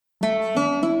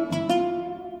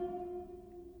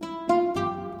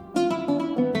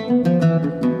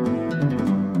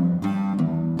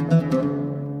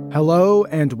Hello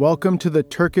and welcome to the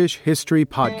Turkish History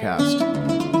Podcast.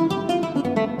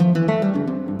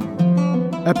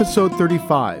 Episode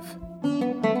 35.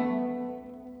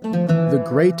 The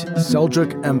Great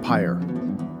Seljuk Empire.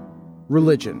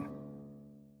 Religion.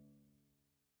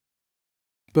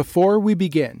 Before we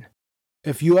begin,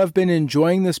 if you have been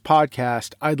enjoying this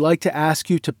podcast, I'd like to ask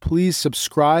you to please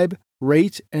subscribe,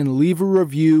 rate, and leave a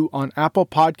review on Apple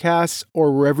Podcasts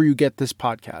or wherever you get this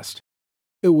podcast.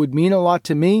 It would mean a lot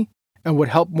to me and would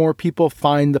help more people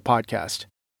find the podcast.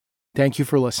 Thank you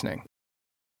for listening.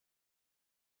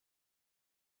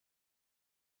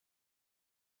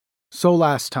 So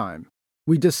last time,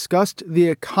 we discussed the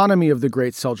economy of the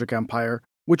Great Seljuk Empire,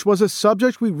 which was a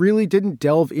subject we really didn't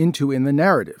delve into in the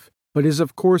narrative, but is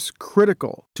of course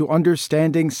critical to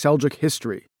understanding Seljuk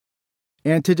history.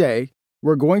 And today,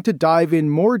 we're going to dive in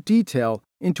more detail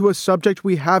into a subject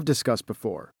we have discussed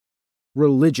before: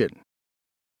 religion.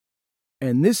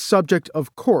 And this subject,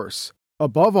 of course,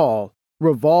 above all,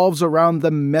 revolves around the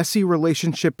messy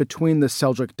relationship between the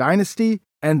Seljuk dynasty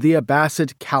and the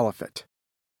Abbasid Caliphate.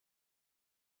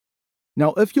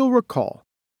 Now, if you'll recall,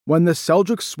 when the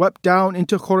Seljuks swept down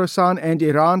into Khorasan and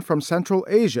Iran from Central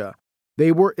Asia,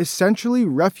 they were essentially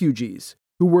refugees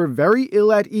who were very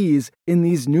ill at ease in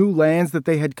these new lands that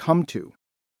they had come to.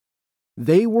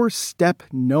 They were steppe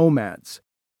nomads,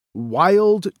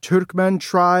 wild Turkmen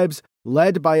tribes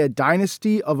led by a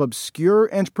dynasty of obscure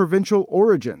and provincial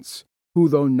origins, who,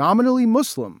 though nominally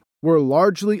Muslim, were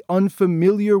largely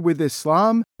unfamiliar with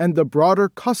Islam and the broader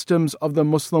customs of the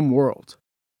Muslim world.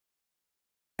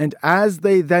 And as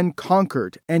they then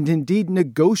conquered and indeed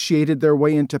negotiated their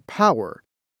way into power,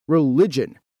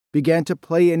 religion began to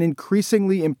play an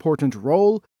increasingly important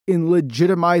role in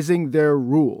legitimizing their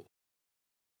rule.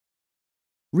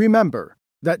 Remember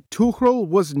that Tuhrul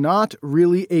was not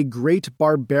really a great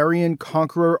barbarian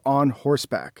conqueror on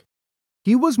horseback.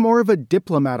 He was more of a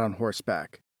diplomat on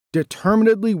horseback,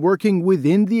 determinedly working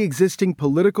within the existing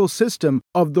political system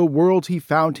of the world he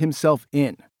found himself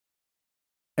in.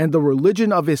 And the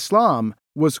religion of Islam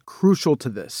was crucial to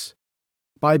this.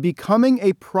 By becoming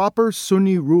a proper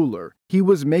Sunni ruler, he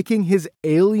was making his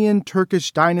alien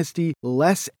Turkish dynasty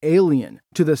less alien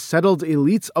to the settled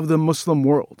elites of the Muslim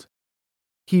world.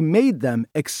 He made them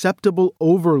acceptable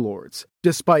overlords,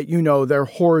 despite, their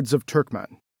hordes of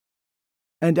Turkmen.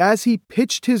 And as he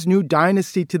pitched his new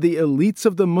dynasty to the elites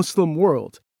of the Muslim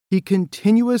world, he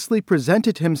continuously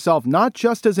presented himself not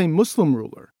just as a Muslim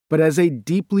ruler, but as a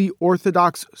deeply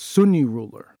orthodox Sunni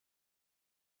ruler.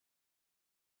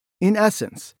 In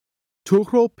essence,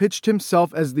 Tuhrul pitched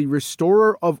himself as the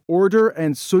restorer of order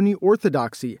and Sunni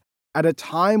orthodoxy at a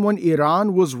time when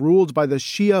Iran was ruled by the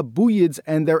Shia Buyids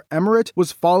and their emirate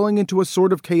was falling into a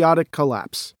sort of chaotic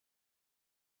collapse.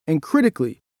 And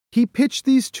critically, he pitched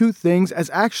these two things as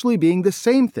actually being the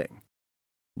same thing.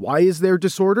 Why is there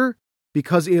disorder?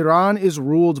 Because Iran is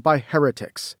ruled by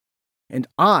heretics. And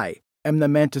I am the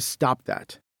man to stop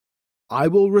that. I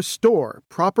will restore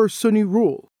proper Sunni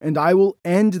rule, and I will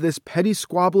end this petty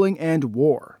squabbling and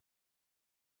war.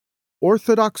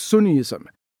 Orthodox Sunnism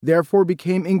therefore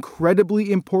became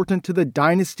incredibly important to the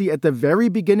dynasty at the very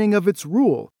beginning of its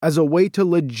rule as a way to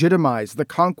legitimize the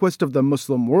conquest of the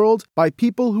Muslim world by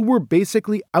people who were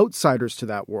basically outsiders to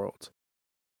that world.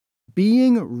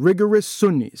 Being rigorous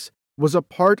Sunnis was a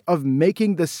part of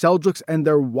making the Seljuks and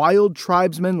their wild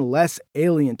tribesmen less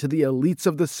alien to the elites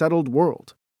of the settled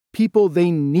world, people they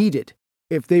needed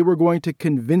if they were going to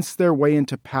convince their way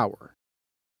into power.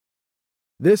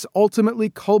 This ultimately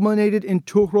culminated in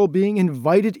Tuhrul being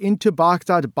invited into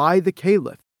Baghdad by the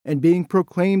Caliph and being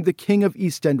proclaimed the king of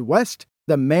East and West,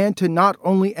 the man to not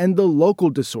only end the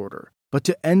local disorder, but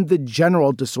to end the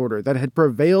general disorder that had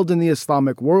prevailed in the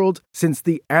Islamic world since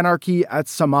the anarchy at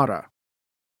Samarra.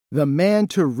 The man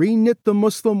to reknit the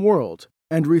Muslim world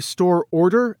and restore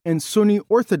order and Sunni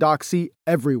orthodoxy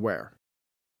everywhere.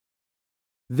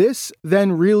 This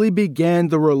then really began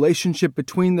the relationship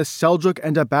between the Seljuk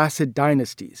and Abbasid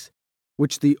dynasties,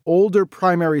 which the older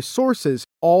primary sources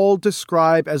all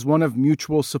describe as one of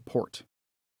mutual support.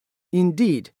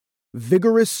 Indeed,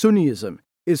 vigorous Sunnism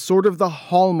is sort of the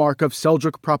hallmark of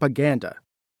Seljuk propaganda.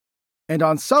 And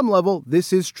on some level,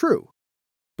 this is true.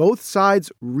 Both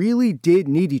sides really did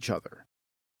need each other.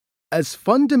 As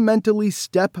fundamentally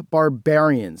steppe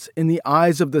barbarians in the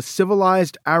eyes of the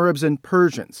civilized Arabs and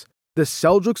Persians, the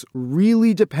Seljuks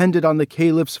really depended on the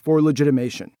caliphs for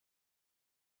legitimation.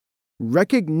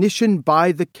 Recognition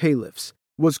by the caliphs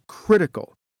was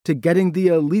critical to getting the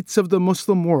elites of the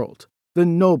Muslim world, the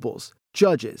nobles,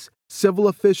 judges, civil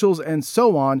officials, and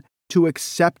so on, to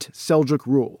accept Seljuk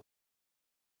rule.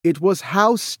 It was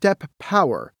how steppe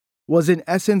power was in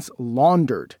essence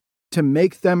laundered to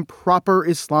make them proper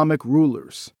Islamic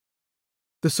rulers.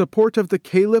 The support of the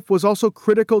caliph was also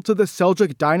critical to the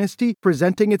Seljuk dynasty,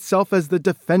 presenting itself as the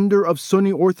defender of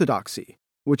Sunni orthodoxy,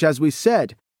 which, as we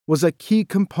said, was a key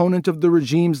component of the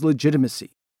regime's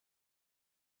legitimacy.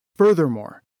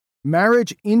 Furthermore,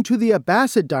 marriage into the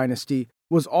Abbasid dynasty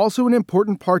was also an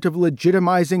important part of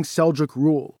legitimizing Seljuk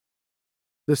rule.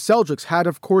 The Seljuks had,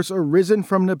 of course, arisen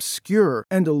from an obscure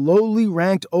and lowly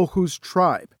ranked Oghuz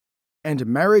tribe, and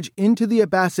marriage into the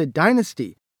Abbasid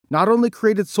dynasty not only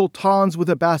created sultans with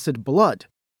Abbasid blood,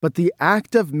 but the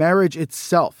act of marriage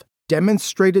itself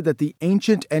demonstrated that the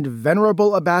ancient and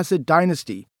venerable Abbasid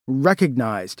dynasty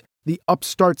recognized the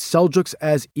upstart Seljuks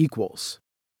as equals.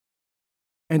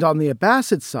 And on the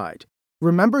Abbasid side,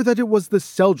 remember that it was the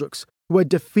Seljuks who had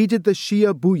defeated the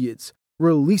Shia Buyids,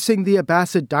 releasing the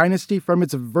Abbasid dynasty from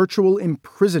its virtual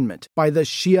imprisonment by the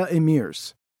Shia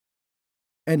emirs.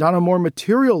 And on a more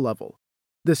material level,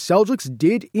 the Seljuks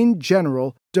did in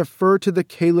general defer to the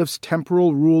caliph's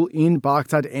temporal rule in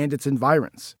Baghdad and its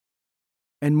environs.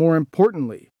 And more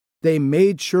importantly, they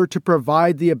made sure to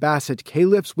provide the Abbasid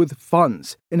caliphs with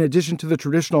funds in addition to the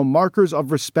traditional markers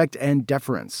of respect and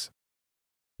deference.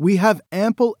 We have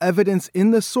ample evidence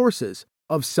in the sources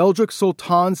of Seljuk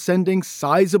sultans sending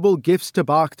sizable gifts to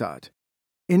Baghdad,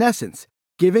 in essence,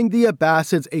 giving the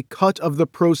Abbasids a cut of the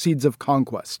proceeds of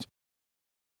conquest.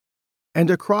 And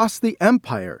across the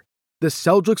empire, the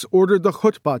Seljuks ordered the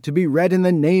khutbah to be read in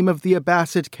the name of the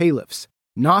Abbasid caliphs,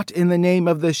 not in the name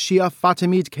of the Shia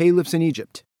Fatimid caliphs in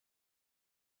Egypt.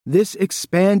 This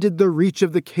expanded the reach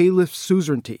of the caliph's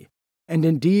suzerainty, and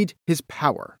indeed his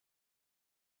power.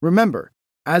 Remember,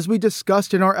 as we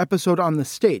discussed in our episode on the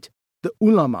state, the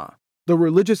ulama, the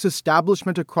religious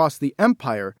establishment across the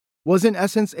empire, was in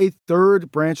essence a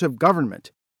third branch of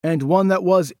government, and one that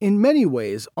was, in many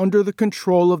ways, under the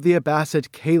control of the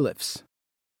Abbasid caliphs.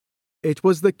 It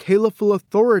was the caliphal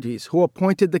authorities who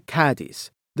appointed the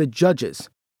qadis, the judges,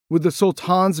 with the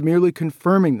sultans merely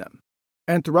confirming them.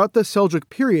 And throughout the Seljuk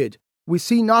period, we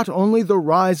see not only the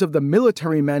rise of the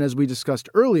military men as we discussed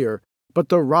earlier, but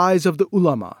the rise of the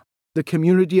ulama, the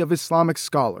community of Islamic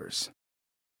scholars.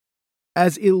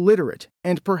 As illiterate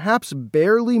and perhaps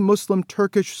barely Muslim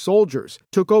Turkish soldiers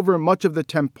took over much of the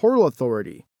temporal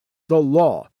authority, the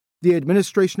law, the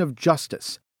administration of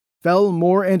justice, fell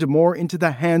more and more into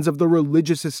the hands of the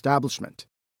religious establishment.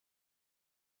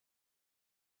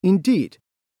 Indeed,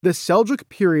 the Seljuk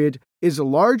period is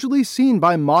largely seen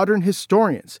by modern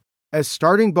historians as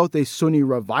starting both a Sunni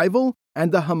revival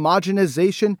and the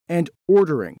homogenization and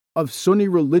ordering of Sunni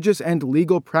religious and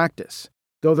legal practice,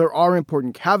 though there are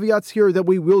important caveats here that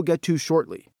we will get to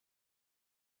shortly.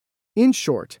 In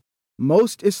short,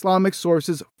 most Islamic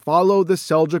sources follow the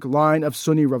Seljuk line of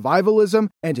Sunni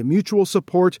revivalism and mutual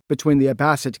support between the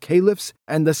Abbasid caliphs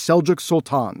and the Seljuk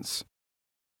sultans.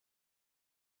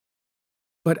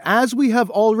 But as we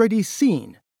have already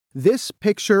seen, this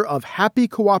picture of happy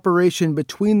cooperation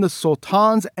between the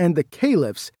sultans and the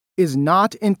caliphs is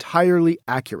not entirely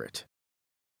accurate.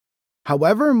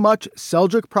 However much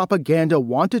Seljuk propaganda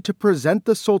wanted to present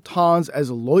the sultans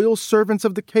as loyal servants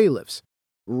of the caliphs,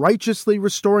 righteously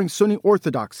restoring Sunni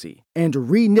orthodoxy and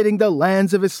reknitting the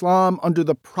lands of Islam under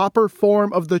the proper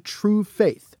form of the true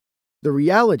faith, the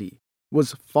reality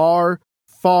was far,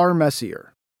 far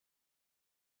messier.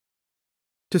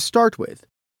 To start with,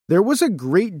 there was a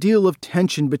great deal of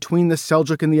tension between the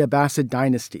Seljuk and the Abbasid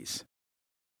dynasties.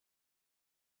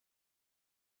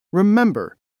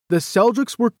 Remember, the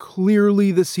Seljuks were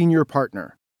clearly the senior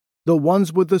partner, the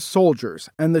ones with the soldiers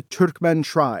and the Turkmen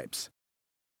tribes.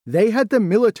 They had the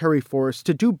military force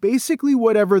to do basically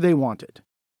whatever they wanted.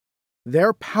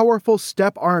 Their powerful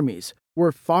steppe armies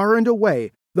were far and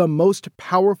away the most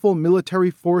powerful military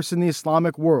force in the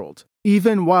Islamic world,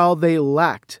 even while they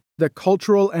lacked the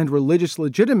cultural and religious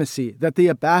legitimacy that the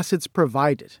Abbasids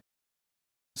provided.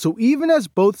 So even as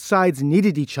both sides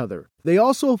needed each other, they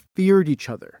also feared each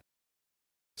other.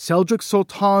 Seljuk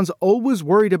sultans always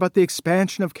worried about the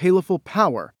expansion of caliphal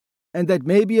power, and that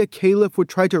maybe a caliph would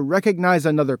try to recognize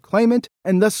another claimant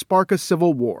and thus spark a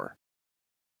civil war.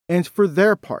 And for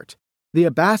their part, the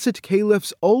Abbasid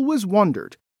caliphs always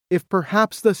wondered if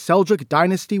perhaps the Seljuk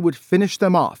dynasty would finish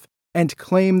them off and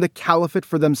claim the caliphate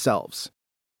for themselves.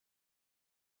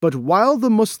 But while the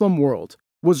Muslim world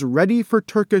was ready for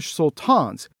Turkish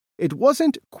sultans, it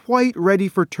wasn't quite ready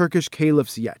for Turkish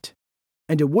caliphs yet,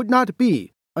 and it would not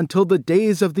be until the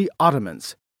days of the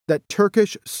Ottomans that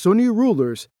Turkish Sunni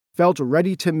rulers felt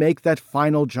ready to make that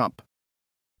final jump.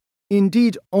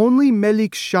 Indeed, only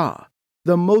Melik Shah,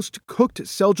 the most cooked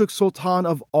Seljuk sultan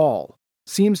of all,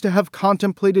 seems to have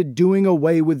contemplated doing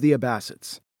away with the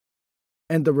Abbasids.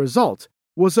 And the result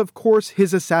was, of course,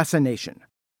 his assassination.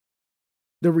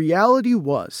 The reality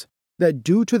was that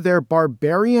due to their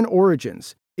barbarian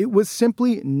origins, it was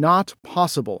simply not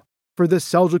possible for the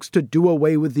Seljuks to do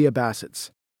away with the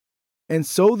Abbasids. And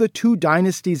so the two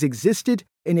dynasties existed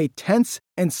in a tense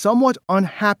and somewhat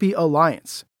unhappy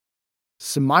alliance,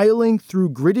 smiling through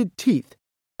gritted teeth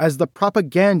as the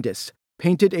propagandists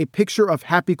painted a picture of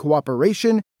happy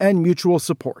cooperation and mutual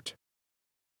support.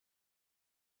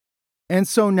 And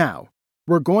so now,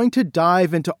 we're going to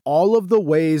dive into all of the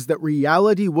ways that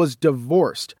reality was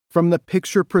divorced from the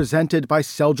picture presented by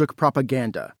Seljuk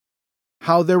propaganda.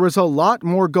 How there was a lot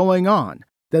more going on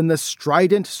than the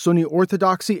strident Sunni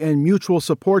orthodoxy and mutual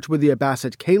support with the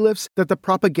Abbasid caliphs that the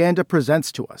propaganda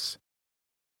presents to us.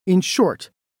 In short,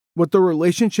 what the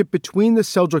relationship between the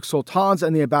Seljuk sultans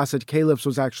and the Abbasid caliphs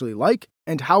was actually like,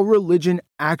 and how religion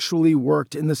actually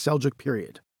worked in the Seljuk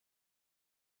period.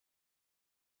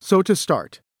 So to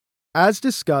start, as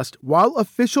discussed, while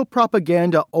official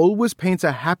propaganda always paints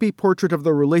a happy portrait of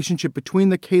the relationship between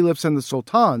the caliphs and the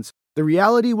sultans, the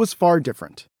reality was far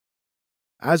different.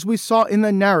 As we saw in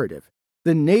the narrative,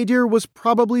 the nadir was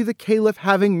probably the caliph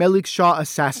having Melik Shah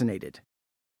assassinated.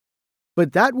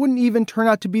 But that wouldn't even turn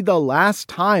out to be the last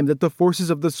time that the forces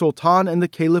of the sultan and the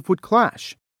caliph would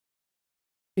clash.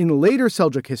 In later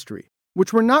Seljuk history,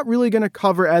 which we're not really going to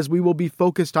cover as we will be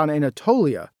focused on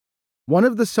Anatolia, one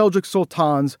of the Seljuk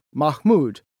sultans,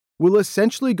 Mahmud, will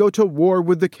essentially go to war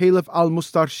with the caliph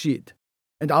al-Mustarshid,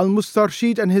 and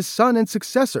al-Mustarshid and his son and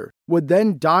successor would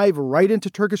then dive right into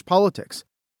Turkish politics,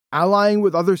 allying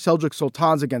with other Seljuk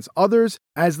sultans against others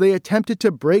as they attempted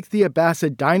to break the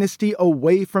Abbasid dynasty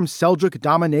away from Seljuk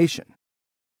domination.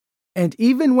 And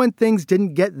even when things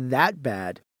didn't get that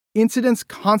bad, incidents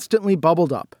constantly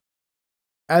bubbled up.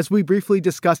 As we briefly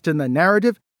discussed in the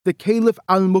narrative, the Caliph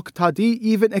al-Muqtadi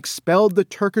even expelled the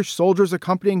Turkish soldiers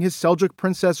accompanying his Seljuk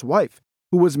princess wife,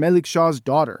 who was Melik Shah's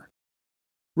daughter.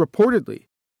 Reportedly,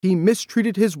 he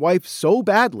mistreated his wife so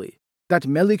badly that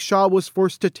Melik Shah was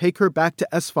forced to take her back to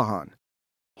Esfahan.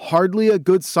 Hardly a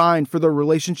good sign for the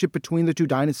relationship between the two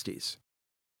dynasties.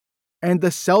 And the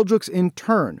Seljuks in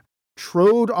turn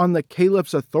trode on the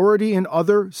caliph's authority in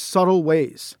other subtle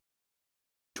ways.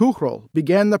 Tuhrul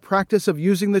began the practice of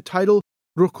using the title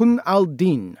Rukn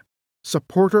al-Din,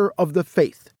 supporter of the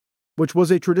faith, which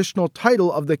was a traditional title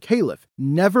of the caliph,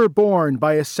 never borne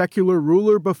by a secular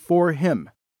ruler before him.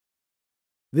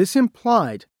 This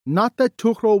implied not that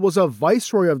Tuhrul was a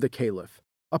viceroy of the caliph,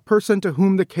 a person to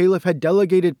whom the caliph had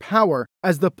delegated power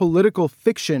as the political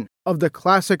fiction of the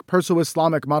classic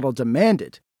Perso-Islamic model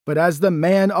demanded, but as the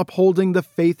man upholding the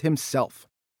faith himself.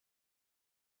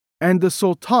 And the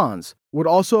sultans would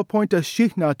also appoint a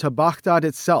shihna to Baghdad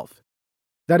itself,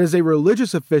 that is a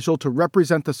religious official to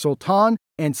represent the sultan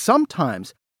and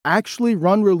sometimes actually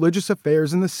run religious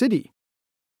affairs in the city.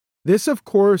 This, of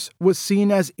course, was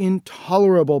seen as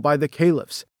intolerable by the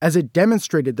caliphs, as it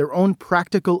demonstrated their own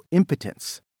practical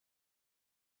impotence.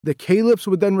 The caliphs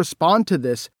would then respond to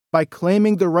this by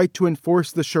claiming the right to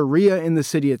enforce the Sharia in the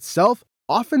city itself,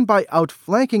 often by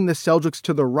outflanking the Seljuks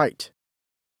to the right.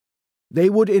 They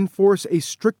would enforce a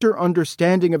stricter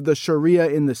understanding of the Sharia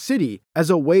in the city as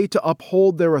a way to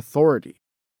uphold their authority.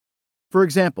 For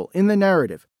example, in the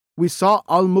narrative, we saw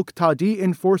al-Muqtadi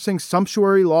enforcing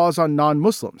sumptuary laws on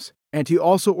non-Muslims, and he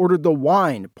also ordered the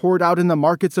wine poured out in the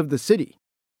markets of the city.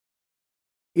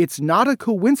 It's not a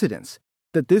coincidence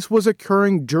that this was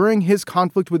occurring during his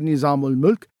conflict with Nizam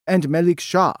ul-Mulk and Melik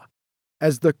Shah,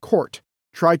 as the court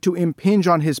tried to impinge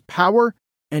on his power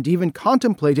and even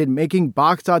contemplated making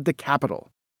Baghdad the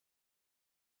capital.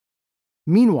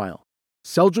 Meanwhile,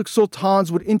 Seljuk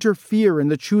sultans would interfere in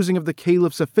the choosing of the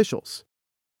caliph's officials.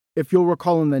 If you'll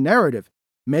recall in the narrative,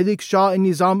 Melik Shah and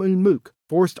Nizam ul-Mulk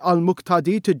forced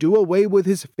al-Muqtadi to do away with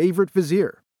his favorite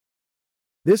vizier.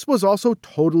 This was also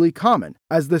totally common,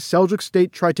 as the Seljuk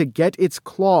state tried to get its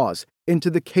claws into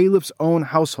the caliph's own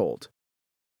household.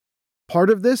 Part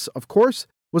of this, of course,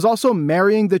 was also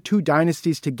marrying the two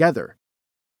dynasties together,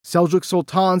 Seljuk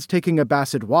sultans taking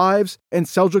Abbasid wives, and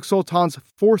Seljuk sultans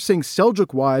forcing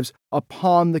Seljuk wives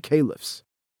upon the caliphs.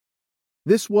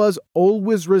 This was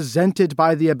always resented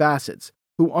by the Abbasids,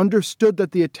 who understood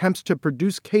that the attempts to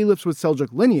produce caliphs with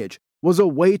Seljuk lineage was a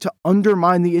way to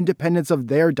undermine the independence of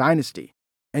their dynasty,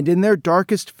 and in their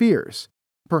darkest fears,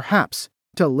 perhaps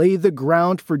to lay the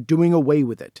ground for doing away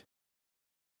with it.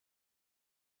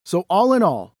 So all in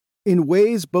all, in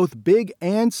ways both big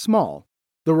and small,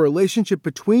 the relationship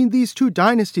between these two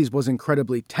dynasties was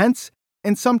incredibly tense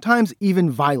and sometimes even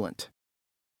violent.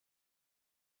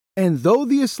 And though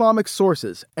the Islamic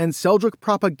sources and Seljuk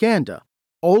propaganda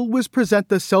always present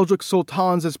the Seljuk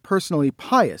sultans as personally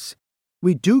pious,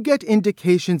 we do get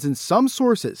indications in some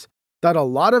sources that a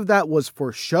lot of that was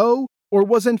for show or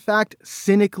was in fact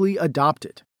cynically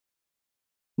adopted.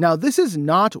 Now, this is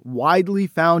not widely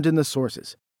found in the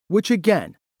sources, which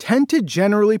again tend to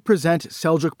generally present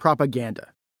Seljuk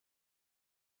propaganda.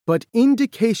 But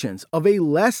indications of a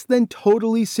less than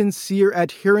totally sincere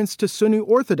adherence to Sunni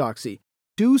orthodoxy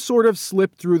do sort of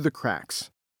slip through the cracks.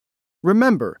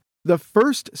 Remember, the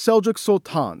first Seljuk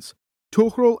sultans,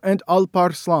 Tuhrul and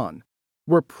Alparslan,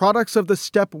 were products of the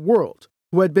steppe world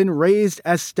who had been raised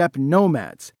as steppe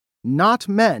nomads, not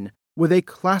men with a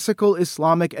classical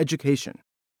Islamic education.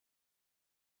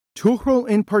 Tuhrul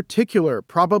in particular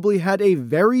probably had a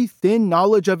very thin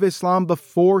knowledge of Islam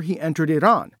before he entered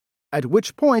Iran, at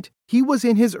which point he was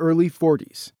in his early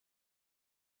 40s.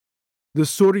 The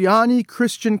Suryani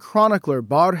Christian chronicler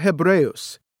Bar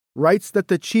Hebreus writes that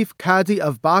the chief Qadi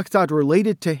of Baghdad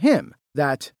related to him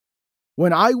that,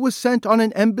 "When I was sent on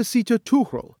an embassy to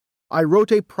Tuhrul, I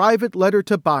wrote a private letter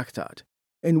to Baghdad,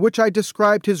 in which I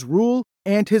described his rule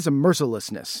and his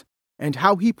mercilessness, and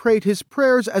how he prayed his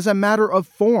prayers as a matter of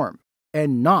form,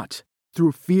 and not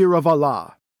through fear of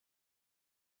Allah."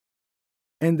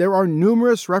 And there are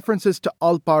numerous references to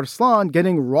Alparslan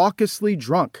getting raucously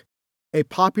drunk, a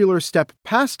popular steppe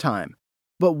pastime,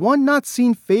 but one not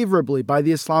seen favorably by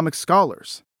the Islamic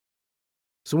scholars.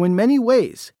 So in many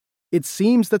ways, it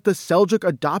seems that the Seljuk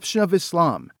adoption of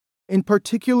Islam, in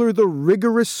particular the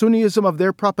rigorous Sunnism of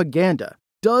their propaganda,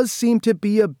 does seem to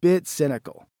be a bit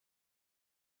cynical.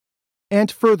 And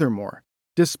furthermore,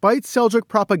 despite Seljuk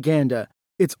propaganda,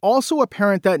 it's also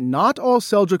apparent that not all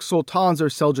Seljuk sultans or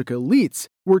Seljuk elites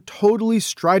were totally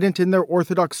strident in their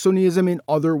orthodox Sunnism in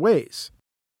other ways.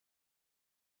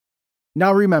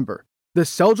 Now remember, the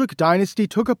Seljuk dynasty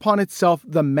took upon itself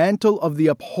the mantle of the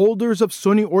upholders of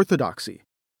Sunni orthodoxy,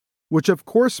 which of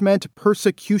course meant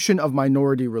persecution of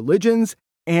minority religions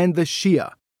and the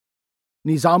Shia.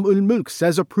 Nizam-ul-Mulk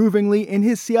says approvingly in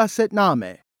his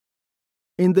Siyasetnameh,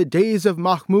 "In the days of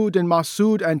Mahmud and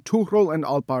Masud and Tuhrul and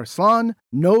Alparslan,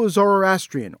 no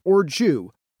Zoroastrian or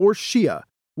Jew or Shia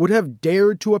would have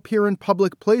dared to appear in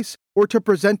public place or to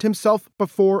present himself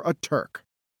before a Turk."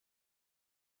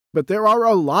 But there are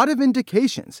a lot of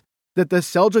indications that the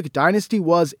Seljuk dynasty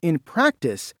was, in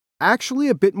practice, actually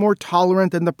a bit more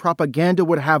tolerant than the propaganda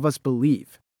would have us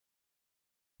believe.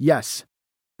 Yes,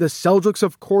 the Seljuks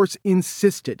of course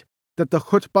insisted that the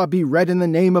khutbah be read in the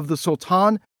name of the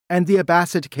Sultan and the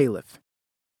Abbasid Caliph.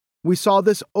 We saw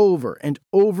this over and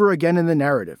over again in the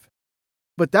narrative.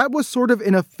 But that was sort of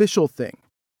an official thing,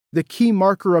 the key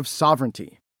marker of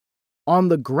sovereignty. On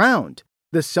the ground,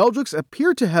 the Seljuks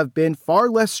appear to have been far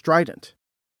less strident.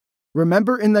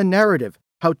 Remember in the narrative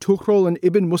how Tuhrul and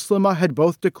Ibn Muslima had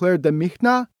both declared the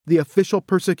Mihna, the official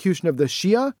persecution of the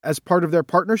Shia, as part of their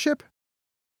partnership?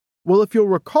 Well, if you'll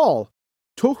recall,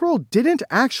 Tuhrul didn't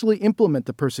actually implement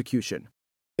the persecution.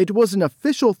 It was an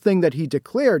official thing that he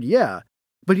declared, yeah,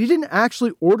 but he didn't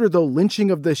actually order the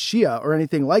lynching of the Shia or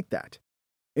anything like that.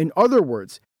 In other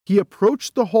words, he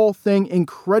approached the whole thing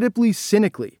incredibly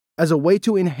cynically as a way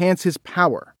to enhance his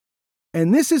power.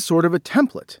 And this is sort of a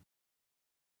template.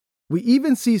 We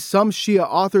even see some Shia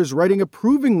authors writing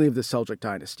approvingly of the Seljuk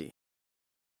dynasty.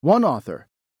 One author,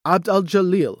 Abd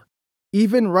al-Jalil,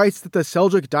 even writes that the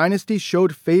Seljuk dynasty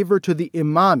showed favor to the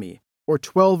Imami, or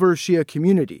Twelver Shia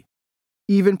community,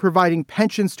 even providing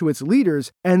pensions to its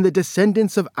leaders and the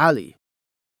descendants of Ali.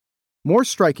 More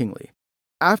strikingly,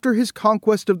 after his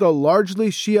conquest of the largely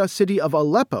Shia city of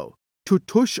Aleppo,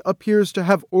 Tutush appears to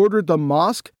have ordered the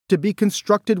mosque to be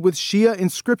constructed with Shia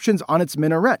inscriptions on its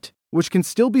minaret, which can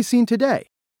still be seen today.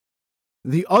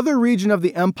 The other region of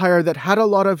the empire that had a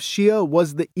lot of Shia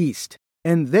was the east,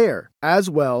 and there, as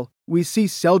well, we see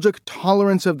Seljuk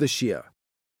tolerance of the Shia.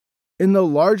 In the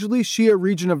largely Shia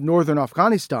region of northern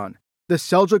Afghanistan, the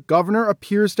Seljuk governor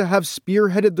appears to have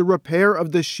spearheaded the repair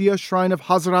of the Shia shrine of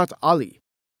Hazrat Ali.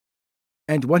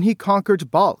 And when he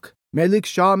conquered Balkh, Melik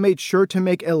Shah made sure to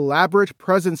make elaborate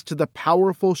presents to the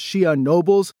powerful Shia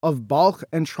nobles of Balkh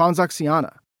and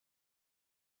Transoxiana.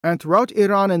 And throughout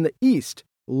Iran and the east,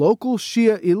 local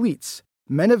Shia elites,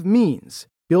 men of means,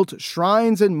 built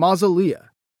shrines and mausolea.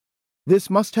 This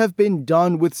must have been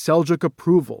done with Seljuk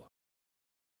approval.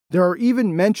 There are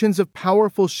even mentions of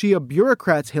powerful Shia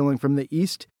bureaucrats hailing from the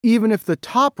east, even if the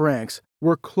top ranks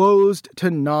were closed to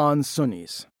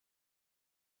non-Sunnis.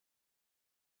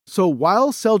 So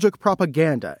while Seljuk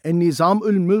propaganda and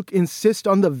Nizam-ul-Mulk insist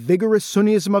on the vigorous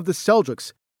Sunnism of the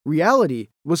Seljuks, reality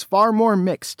was far more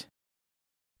mixed.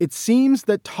 It seems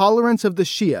that tolerance of the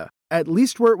Shia at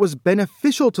least where it was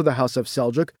beneficial to the House of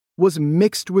Seljuk, was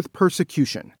mixed with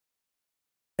persecution.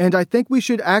 And I think we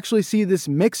should actually see this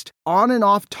mixed on and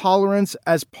off tolerance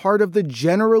as part of the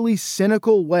generally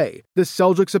cynical way the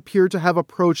Seljuks appear to have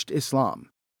approached Islam.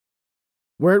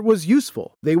 Where it was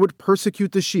useful, they would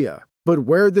persecute the Shia, but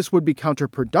where this would be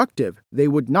counterproductive, they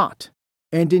would not,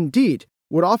 and indeed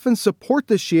would often support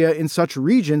the Shia in such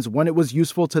regions when it was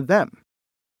useful to them.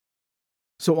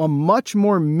 So a much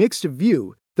more mixed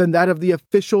view than that of the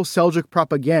official Seljuk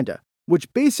propaganda,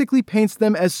 which basically paints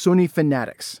them as Sunni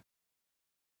fanatics.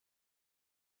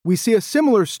 We see a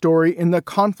similar story in the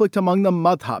conflict among the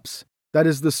Madhhabs, that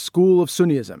is the school of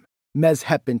Sunnism,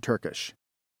 mezhep in Turkish.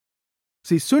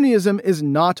 See, Sunnism is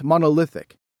not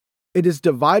monolithic. It is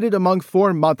divided among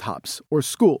 4 madhhabs, or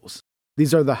schools.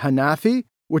 These are the Hanafi,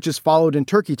 which is followed in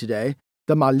Turkey today,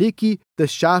 the Maliki, the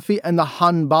Shafi, and the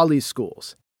Hanbali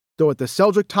schools. Though at the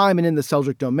Seljuk time and in the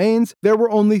Seljuk domains, there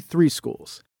were only 3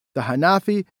 schools, the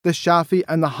Hanafi, the Shafi,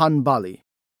 and the Hanbali.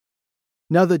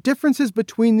 Now, the differences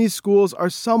between these schools are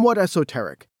somewhat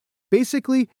esoteric.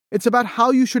 Basically, it's about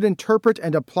how you should interpret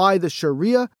and apply the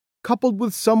Sharia, coupled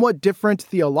with somewhat different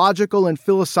theological and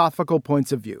philosophical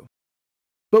points of view.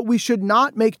 But we should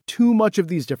not make too much of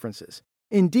these differences.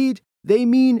 Indeed, they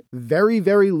mean very,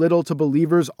 very little to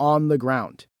believers on the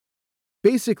ground.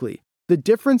 Basically, the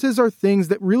differences are things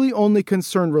that really only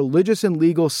concern religious and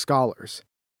legal scholars,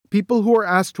 people who are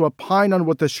asked to opine on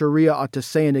what the Sharia ought to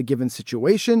say in a given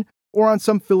situation or on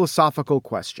some philosophical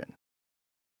question.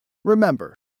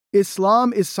 Remember,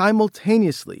 Islam is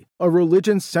simultaneously a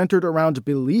religion centered around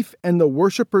belief and the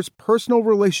worshipper's personal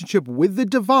relationship with the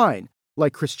divine,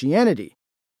 like Christianity,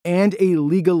 and a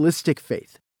legalistic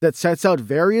faith that sets out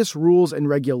various rules and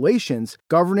regulations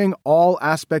governing all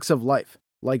aspects of life,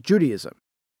 like Judaism.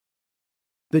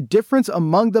 The difference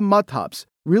among the madhhabs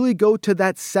really go to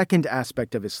that second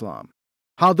aspect of Islam,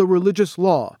 how the religious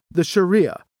law, the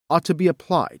Sharia, ought to be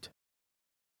applied.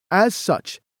 As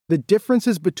such, the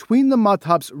differences between the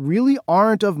madhhabs really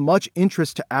aren't of much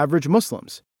interest to average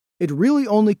Muslims. It really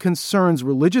only concerns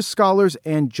religious scholars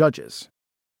and judges.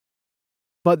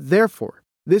 But therefore,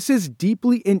 this is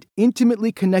deeply and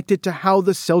intimately connected to how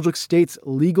the Seljuk state's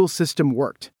legal system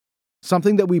worked,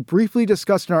 something that we briefly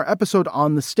discussed in our episode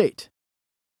on the state.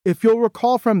 If you'll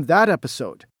recall from that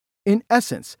episode, in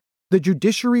essence, the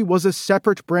judiciary was a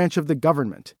separate branch of the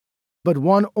government, but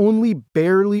one only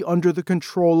barely under the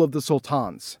control of the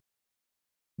sultans.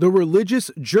 The religious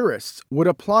jurists would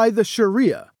apply the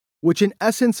Sharia, which in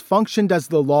essence functioned as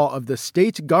the law of the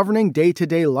state governing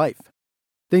day-to-day life.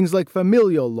 Things like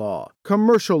familial law,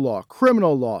 commercial law,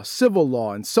 criminal law, civil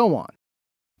law, and so on.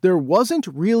 There wasn't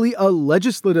really a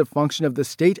legislative function of the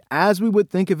state as we would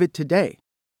think of it today.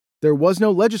 There was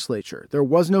no legislature, there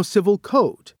was no civil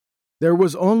code. There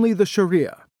was only the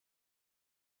Sharia.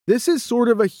 This is sort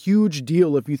of a huge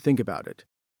deal if you think about it.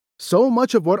 So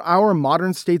much of what our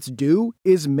modern states do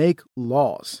is make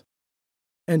laws.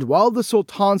 And while the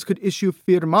sultans could issue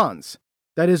firmans,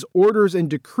 that is, orders and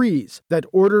decrees that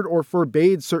ordered or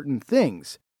forbade certain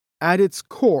things, at its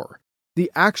core,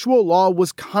 the actual law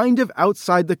was kind of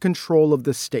outside the control of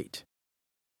the state.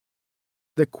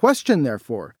 The question,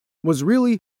 therefore, was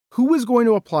really who is going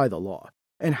to apply the law,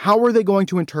 and how are they going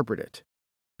to interpret it?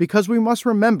 Because we must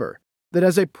remember that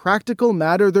as a practical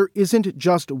matter, there isn't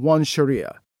just one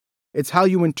Sharia. It's how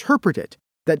you interpret it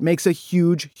that makes a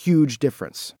huge, huge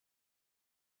difference.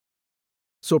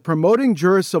 So promoting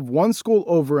jurists of one school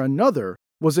over another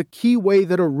was a key way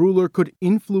that a ruler could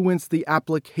influence the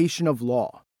application of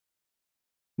law.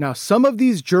 Now, some of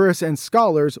these jurists and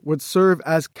scholars would serve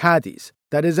as qadis,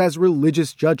 that is, as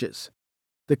religious judges.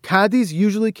 The qadis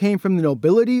usually came from the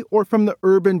nobility or from the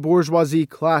urban bourgeoisie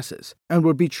classes and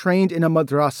would be trained in a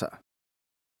madrasa.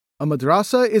 A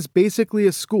madrasa is basically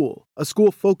a school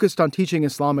focused on teaching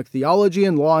Islamic theology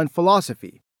and law and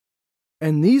philosophy.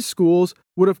 And these schools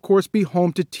would of course be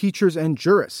home to teachers and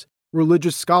jurists,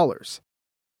 religious scholars.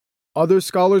 Other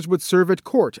scholars would serve at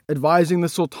court, advising the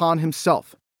sultan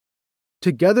himself.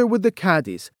 Together with the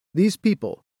qadis, these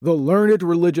people, the learned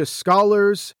religious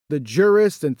scholars, the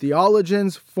jurists and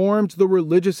theologians, formed the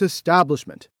religious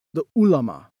establishment, the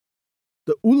ulama.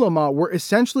 The ulama were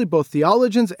essentially both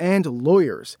theologians and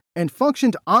lawyers, and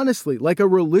functioned honestly like a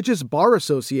religious bar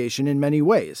association in many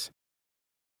ways.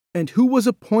 And who was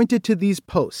appointed to these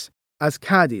posts, as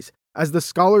qadis, as the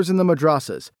scholars in the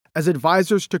madrasas, as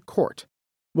advisors to court,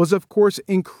 was of course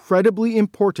incredibly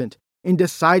important in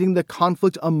deciding the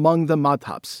conflict among the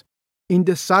madhhabs, in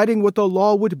deciding what the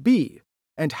law would be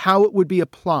and how it would be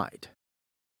applied.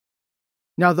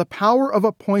 Now, the power of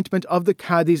appointment of the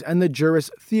qadis and the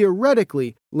jurists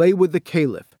theoretically lay with the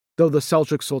caliph, though the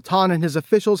Seljuk Sultan and his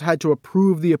officials had to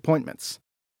approve the appointments.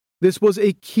 This was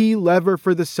a key lever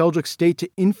for the Seljuk state to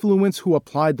influence who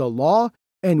applied the law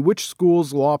and which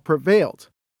school's law prevailed.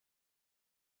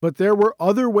 But there were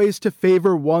other ways to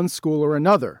favor one school or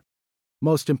another,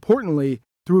 most importantly,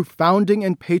 through founding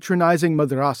and patronizing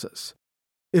madrasas.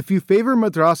 If you favor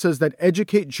madrasas that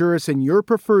educate jurists in your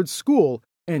preferred school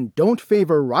and don't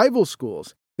favor rival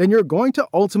schools, then you're going to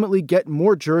ultimately get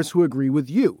more jurists who agree with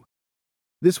you.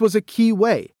 This was a key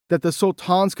way that the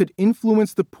sultans could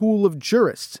influence the pool of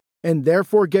jurists and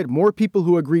therefore get more people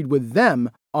who agreed with them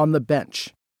on the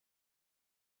bench.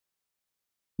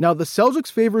 Now, the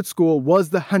Seljuks' favorite school was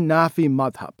the Hanafi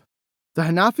Madhhab. The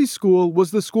Hanafi school was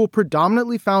the school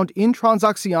predominantly found in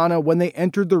Transoxiana when they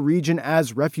entered the region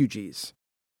as refugees.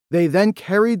 They then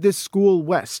carried this school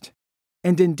west.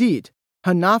 And indeed,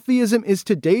 Hanafiism is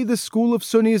today the school of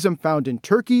Sunnism found in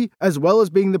Turkey, as well as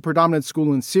being the predominant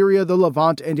school in Syria, the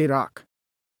Levant, and Iraq.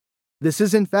 This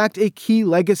is in fact a key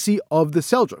legacy of the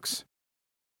Seljuks.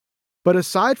 But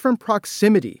aside from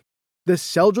proximity, the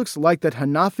Seljuks like that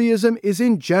Hanafiism is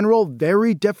in general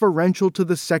very deferential to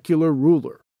the secular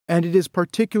ruler, and it is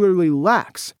particularly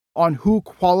lax on who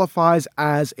qualifies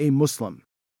as a Muslim.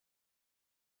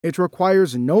 It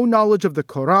requires no knowledge of the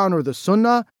Quran or the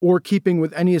Sunnah or keeping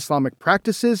with any Islamic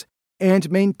practices, and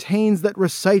maintains that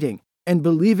reciting and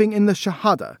believing in the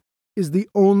Shahada is the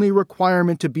only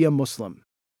requirement to be a Muslim.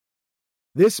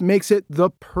 This makes it the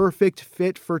perfect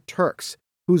fit for Turks,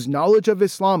 whose knowledge of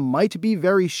Islam might be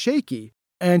very shaky,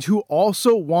 and who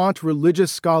also want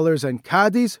religious scholars and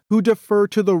qadis who defer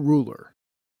to the ruler.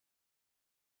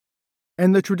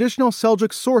 And the traditional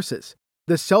Seljuk sources,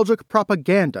 the Seljuk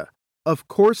propaganda, of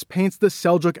course paints the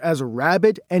Seljuk as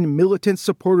rabid and militant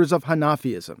supporters of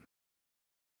Hanafiism.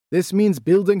 This means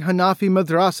building Hanafi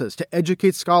madrasas to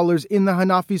educate scholars in the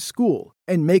Hanafi school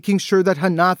and making sure that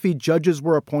Hanafi judges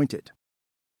were appointed.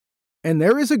 And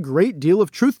there is a great deal of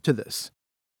truth to this.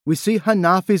 We see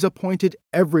Hanafis appointed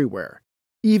everywhere,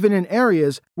 even in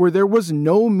areas where there was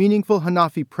no meaningful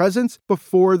Hanafi presence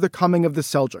before the coming of the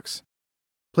Seljuks,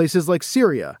 places like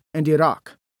Syria and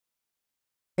Iraq.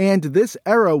 And this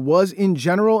era was in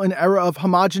general an era of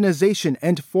homogenization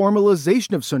and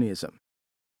formalization of Sunnism,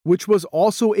 which was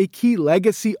also a key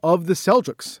legacy of the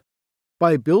Seljuks.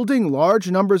 By building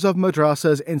large numbers of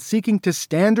madrasas and seeking to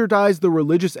standardize the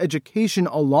religious education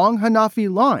along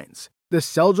Hanafi lines, the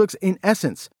Seljuks in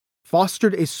essence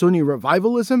fostered a Sunni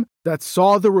revivalism that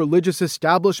saw the religious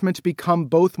establishment become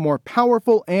both more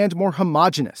powerful and more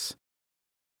homogeneous.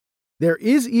 There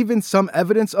is even some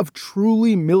evidence of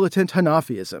truly militant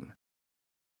Hanafiism.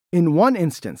 In one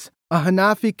instance, a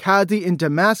Hanafi Qadi in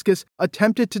Damascus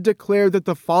attempted to declare that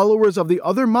the followers of the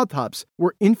other madhabs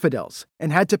were infidels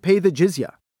and had to pay the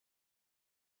jizya.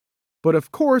 But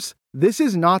of course, this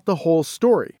is not the whole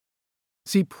story.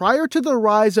 See, prior to the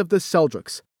rise of the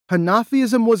Seljuks,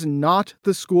 Hanafiism was not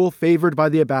the school favored by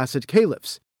the Abbasid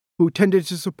caliphs, who tended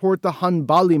to support the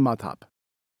Hanbali madhab.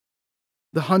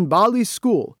 The Hanbali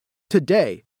school,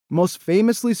 today most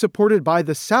famously supported by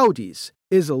the Saudis,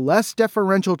 is less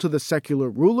deferential to the secular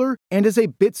ruler and is a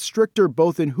bit stricter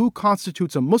both in who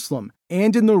constitutes a Muslim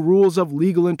and in the rules of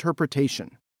legal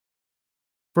interpretation.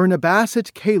 For an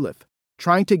Abbasid caliph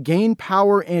trying to gain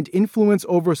power and influence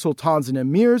over sultans and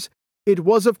emirs, it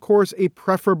was of course a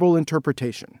preferable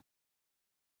interpretation.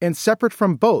 And separate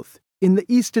from both, in the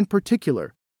East in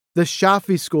particular, the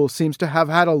Shafi school seems to have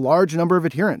had a large number of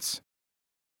adherents.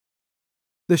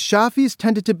 The Shafis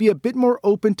tended to be a bit more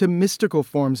open to mystical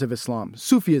forms of Islam,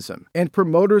 Sufism, and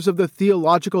promoters of the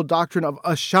theological doctrine of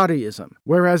Ash'ariism,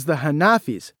 whereas the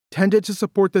Hanafis tended to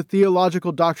support the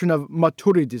theological doctrine of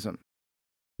Maturidism.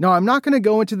 Now, I'm not going to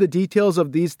go into the details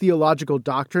of these theological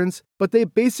doctrines, but they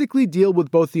basically deal with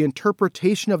both the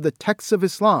interpretation of the texts of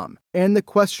Islam and the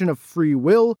question of free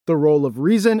will, the role of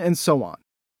reason, and so on.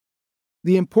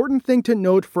 The important thing to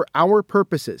note for our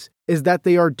purposes is that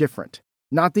they are different,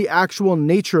 not the actual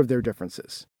nature of their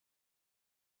differences.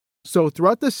 So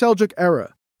throughout the Seljuk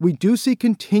era, we do see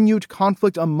continued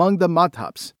conflict among the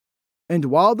madhabs. And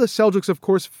while the Seljuks of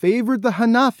course favored the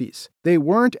Hanafis, they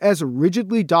weren't as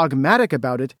rigidly dogmatic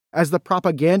about it as the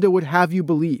propaganda would have you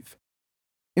believe.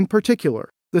 In particular,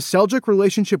 the Seljuk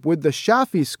relationship with the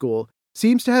Shafi school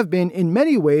seems to have been in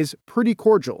many ways pretty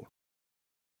cordial.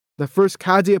 The first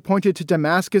Qadi appointed to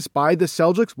Damascus by the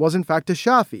Seljuks was in fact a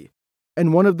Shafi,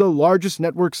 and one of the largest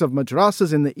networks of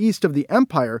madrasas in the east of the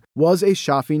empire was a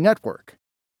Shafi network.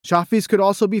 Shafis could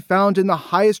also be found in the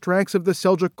highest ranks of the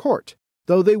Seljuk court,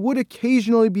 though they would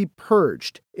occasionally be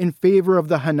purged in favor of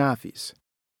the Hanafis.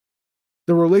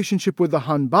 The relationship with the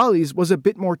Hanbalis was a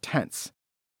bit more tense.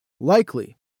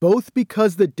 Likely, both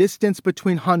because the distance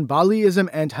between Hanbaliism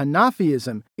and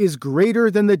Hanafiism is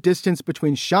greater than the distance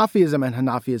between Shafiism and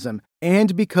Hanafiism,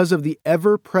 and because of the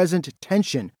ever-present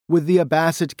tension with the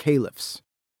Abbasid caliphs.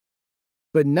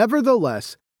 But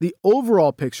nevertheless, the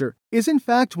overall picture is in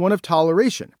fact one of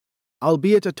toleration,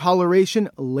 albeit a toleration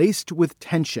laced with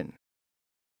tension.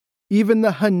 Even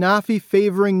the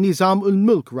Hanafi-favoring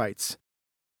Nizam-ul-Mulk writes,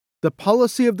 "The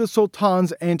policy of the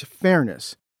sultans and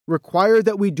fairness require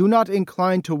that we do not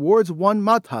incline towards one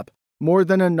madhab more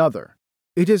than another.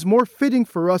 It is more fitting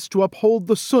for us to uphold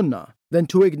the sunnah than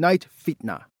to ignite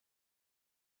fitna."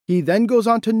 He then goes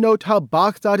on to note how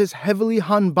Baghdad is heavily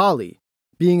Hanbali,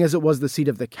 being as it was the seat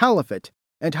of the caliphate,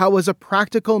 and how as a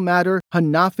practical matter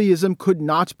Hanafiism could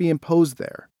not be imposed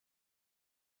there.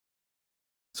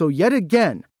 So yet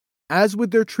again, as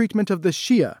with their treatment of the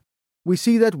Shia, we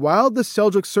see that while the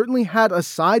Seljuks certainly had a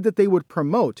side that they would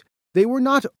promote, they were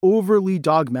not overly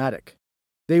dogmatic.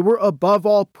 They were above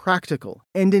all practical,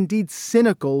 and indeed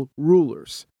cynical,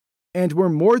 rulers, and were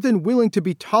more than willing to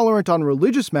be tolerant on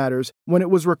religious matters when it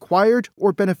was required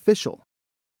or beneficial.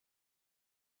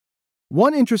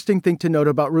 One interesting thing to note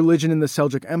about religion in the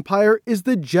Seljuk Empire is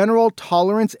the general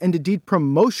tolerance and indeed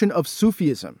promotion of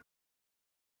Sufism.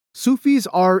 Sufis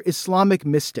are Islamic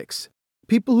mystics,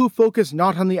 people who focus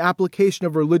not on the application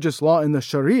of religious law in the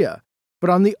Sharia, but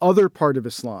on the other part of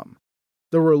Islam,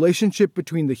 the relationship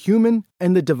between the human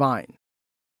and the divine.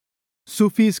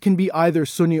 Sufis can be either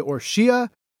Sunni or Shia,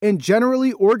 and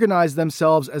generally organize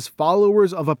themselves as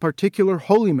followers of a particular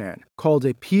holy man, called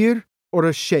a pir or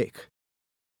a sheikh.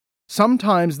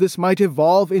 Sometimes this might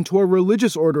evolve into a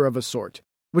religious order of a sort,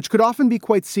 which could often be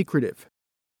quite secretive.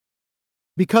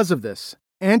 Because of this,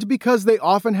 and because they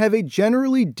often have a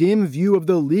generally dim view of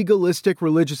the legalistic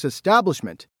religious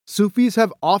establishment, Sufis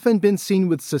have often been seen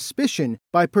with suspicion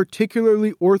by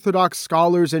particularly orthodox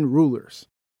scholars and rulers.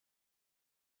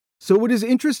 So it is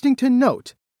interesting to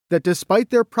note that despite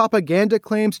their propaganda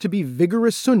claims to be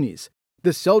vigorous Sunnis,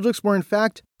 the Seljuks were in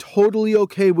fact totally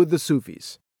okay with the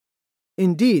Sufis.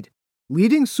 Indeed,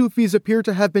 leading Sufis appear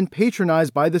to have been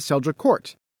patronized by the Seljuk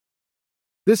court.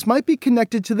 This might be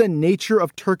connected to the nature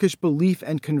of Turkish belief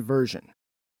and conversion.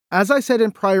 As I said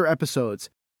in prior episodes,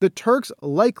 the Turks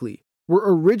likely were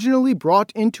originally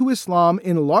brought into Islam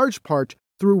in large part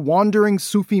through wandering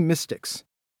Sufi mystics,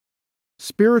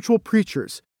 spiritual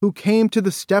preachers who came to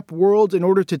the steppe world in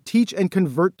order to teach and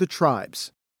convert the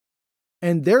tribes.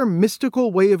 And their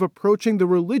mystical way of approaching the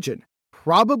religion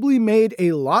probably made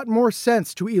a lot more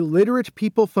sense to illiterate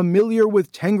people familiar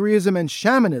with Tengriism and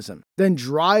shamanism than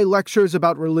dry lectures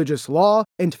about religious law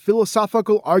and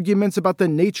philosophical arguments about the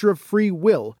nature of free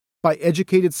will by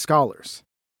educated scholars.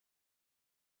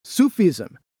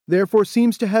 Sufism, therefore,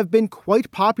 seems to have been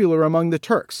quite popular among the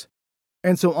Turks,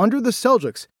 and so under the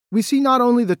Seljuks, we see not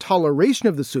only the toleration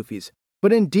of the Sufis,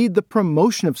 but indeed the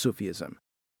promotion of Sufism.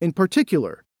 In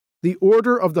particular, the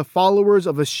order of the followers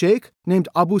of a sheikh named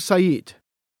Abu Sa'id.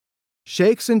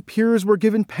 Sheikhs and pirs were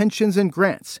given pensions and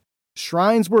grants,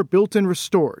 shrines were built and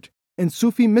restored, and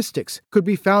Sufi mystics could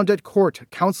be found at court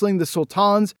counseling the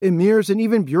sultans, emirs, and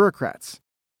even bureaucrats.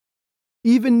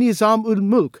 Even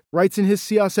Nizam-ul-Mulk writes in his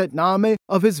Siyaset-Name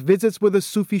of his visits with a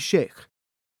Sufi sheikh.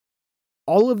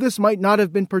 All of this might not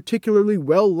have been particularly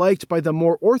well liked by the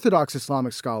more orthodox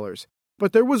Islamic scholars,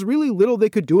 but there was really little they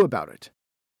could do about it.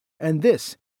 And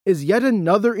this is yet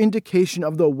another indication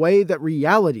of the way that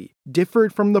reality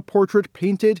differed from the portrait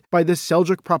painted by the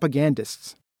Seljuk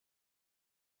propagandists.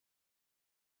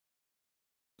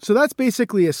 So that's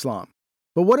basically Islam.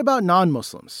 But what about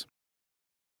non-Muslims?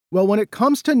 Well, when it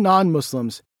comes to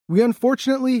non-Muslims, we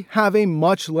unfortunately have a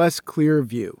much less clear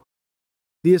view.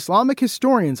 The Islamic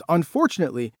historians,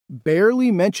 unfortunately,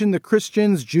 barely mention the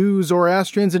Christians, Jews,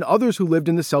 Zoroastrians, and others who lived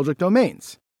in the Seljuk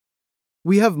domains.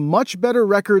 We have much better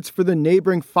records for the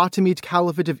neighboring Fatimid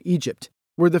Caliphate of Egypt,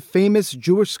 where the famous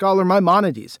Jewish scholar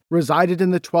Maimonides resided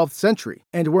in the 12th century,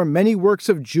 and where many works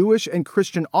of Jewish and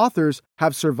Christian authors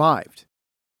have survived.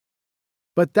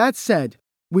 But that said,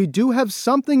 we do have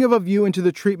something of a view into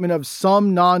the treatment of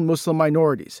some non-Muslim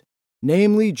minorities,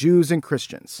 namely Jews and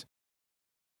Christians.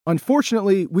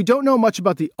 Unfortunately, we don't know much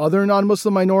about the other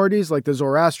non-Muslim minorities like the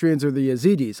Zoroastrians or the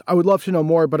Yazidis. I would love to know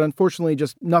more, but unfortunately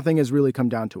just nothing has really come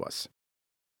down to us.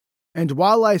 And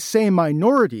while I say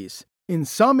minorities, in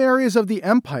some areas of the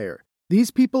empire,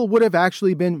 these people would have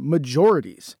actually been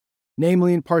majorities,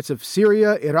 namely in parts of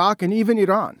Syria, Iraq, and even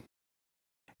Iran.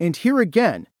 And here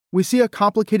again, we see a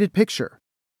complicated picture: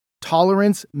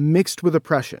 tolerance mixed with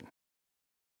oppression.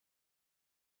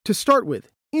 To start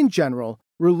with, in general,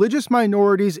 religious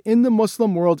minorities in the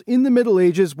Muslim world in the Middle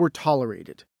Ages were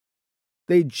tolerated.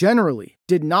 they generally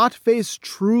did not face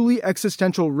truly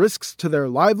existential risks to their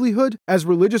livelihood as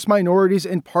religious minorities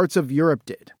in parts of Europe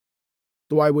did.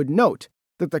 Though I would note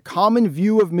that the common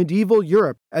view of medieval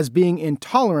Europe as being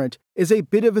intolerant is a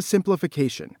bit of a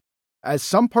simplification, as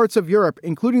some parts of Europe,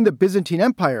 including the Byzantine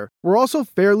Empire, were also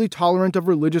fairly tolerant of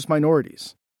religious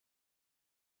minorities.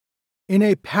 In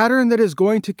a pattern that is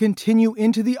going to continue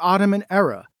into the Ottoman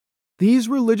era, these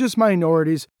religious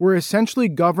minorities were essentially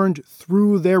governed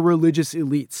through their religious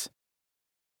elites.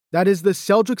 That is, the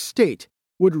Seljuk state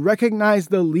would recognize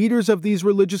the leaders of these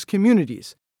religious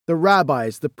communities, the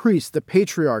rabbis, the priests, the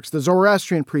patriarchs, the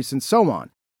Zoroastrian priests, and so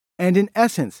on, and in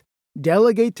essence,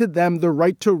 delegate to them the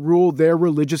right to rule their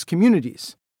religious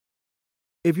communities.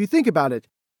 If you think about it,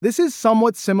 this is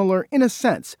somewhat similar, in a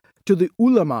sense, to the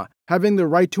ulama having the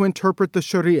right to interpret the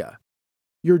Sharia.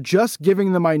 You're just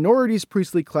giving the minorities'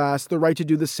 priestly class the right to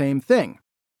do the same thing.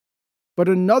 But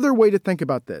another way to think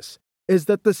about this is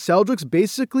that the Seljuks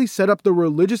basically set up the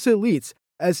religious elites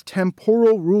as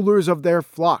temporal rulers of their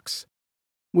flocks,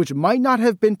 which might not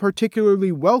have been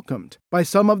particularly welcomed by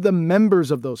some of the members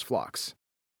of those flocks.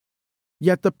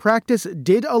 Yet the practice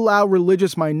did allow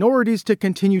religious minorities to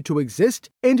continue to exist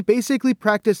and basically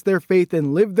practice their faith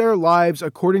and live their lives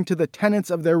according to the tenets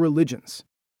of their religions.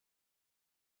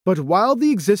 But while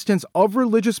the existence of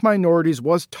religious minorities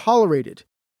was tolerated,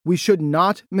 we should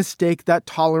not mistake that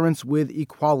tolerance with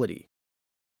equality.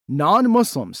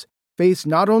 Non-Muslims face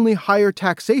not only higher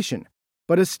taxation,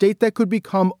 but a state that could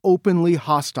become openly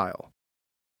hostile.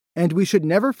 And we should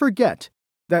never forget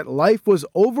that life was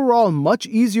overall much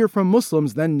easier for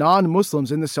Muslims than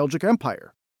non-Muslims in the Seljuk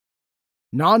Empire.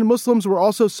 Non-Muslims were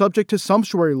also subject to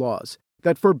sumptuary laws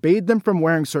that forbade them from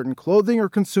wearing certain clothing or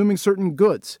consuming certain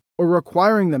goods, or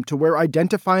requiring them to wear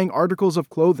identifying articles of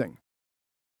clothing.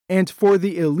 And for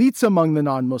the elites among the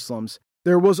non-Muslims,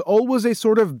 there was always a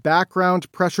sort of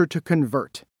background pressure to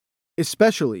convert,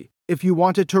 especially if you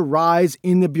wanted to rise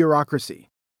in the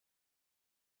bureaucracy.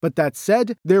 But that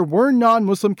said, there were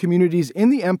non-Muslim communities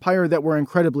in the empire that were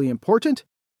incredibly important,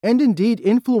 and indeed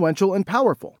influential and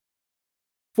powerful.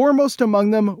 Foremost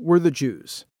among them were the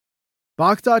Jews.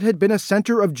 Baghdad had been a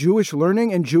center of Jewish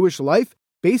learning and Jewish life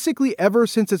basically ever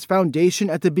since its foundation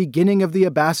at the beginning of the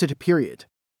Abbasid period.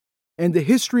 And the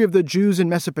history of the Jews in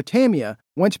Mesopotamia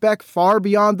went back far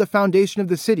beyond the foundation of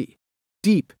the city,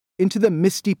 deep into the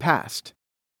misty past.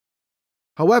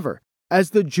 However,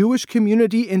 as the Jewish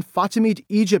community in Fatimid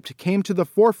Egypt came to the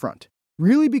forefront,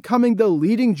 really becoming the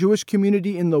leading Jewish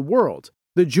community in the world,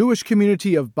 the Jewish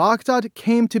community of Baghdad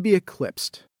came to be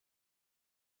eclipsed.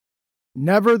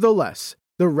 Nevertheless,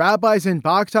 the rabbis in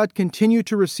Baghdad continued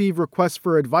to receive requests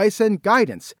for advice and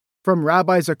guidance from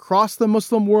rabbis across the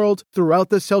Muslim world throughout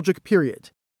the Seljuk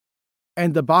period,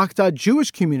 and the Baghdad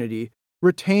Jewish community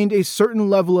retained a certain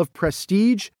level of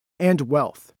prestige and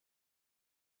wealth.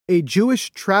 A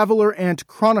Jewish traveler and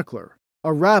chronicler,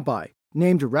 a rabbi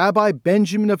named Rabbi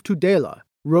Benjamin of Tudela,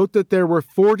 wrote that there were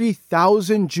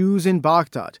 40,000 Jews in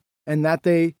Baghdad and that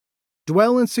they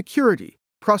dwell in security,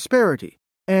 prosperity,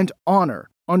 and honor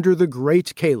under the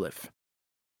great caliph.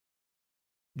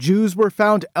 Jews were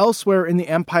found elsewhere in the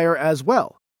empire as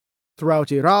well,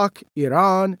 throughout Iraq,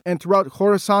 Iran, and throughout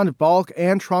Khorasan, Balkh,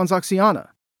 and Transoxiana.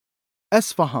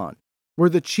 Esfahan, where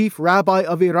the chief rabbi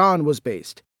of Iran was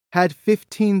based, had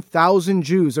 15,000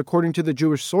 Jews according to the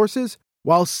Jewish sources,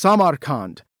 while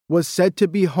Samarkand was said to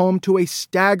be home to a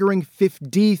staggering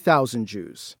 50,000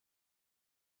 Jews.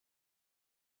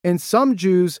 And some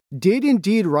Jews did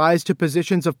indeed rise to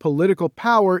positions of political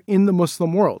power in the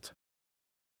Muslim world.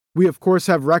 We of course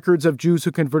have records of Jews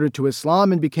who converted to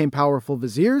Islam and became powerful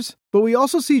viziers, but we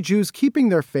also see Jews keeping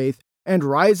their faith and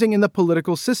rising in the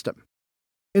political system.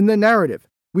 In the narrative,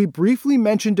 we briefly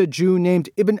mentioned a Jew named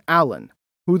Ibn Alan,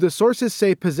 who the sources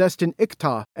say possessed an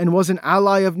Iqta and was an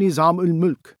ally of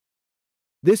Nizam-ul-Mulk.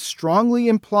 This strongly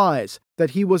implies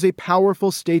that he was a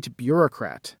powerful state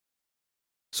bureaucrat.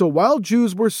 So while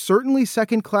Jews were certainly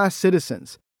second-class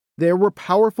citizens, there were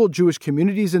powerful Jewish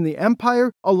communities in the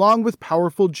empire along with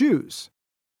powerful Jews.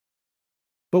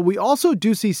 But we also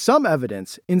do see some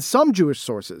evidence in some Jewish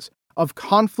sources of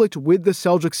conflict with the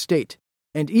Seljuk state,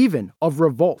 and even of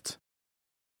revolt.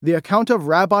 The account of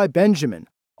Rabbi Benjamin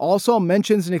also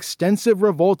mentions an extensive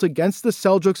revolt against the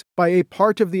Seljuks by a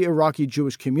part of the Iraqi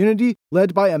Jewish community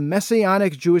led by a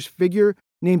messianic Jewish figure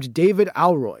named David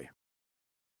Alroy.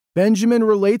 Benjamin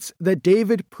relates that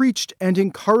David preached and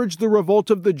encouraged the revolt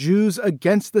of the Jews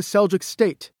against the Seljuk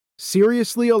state,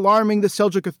 seriously alarming the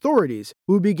Seljuk authorities,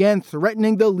 who began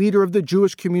threatening the leader of the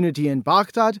Jewish community in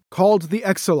Baghdad, called the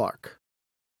Exilarch.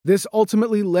 This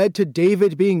ultimately led to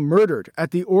David being murdered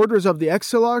at the orders of the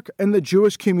Exilarch and the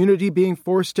Jewish community being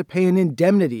forced to pay an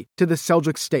indemnity to the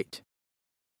Seljuk state.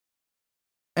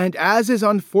 And as is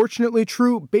unfortunately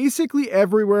true basically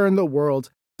everywhere in the world,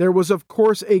 there was of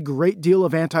course a great deal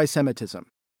of anti-Semitism.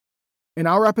 In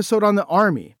our episode on the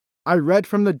army, I read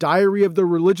from the diary of the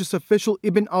religious official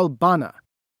Ibn al-Banna,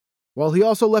 while he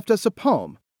also left us a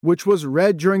poem, which was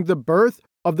read during the birth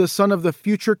of the son of the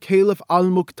future Caliph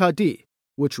al-Muqtadi,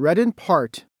 which read in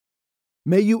part,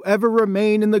 "May you ever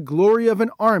remain in the glory of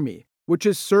an army, which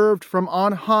is served from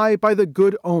on high by the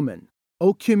good omen.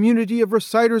 O community of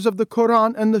reciters of the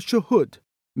Quran and the Shuhud,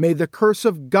 may the curse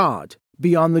of God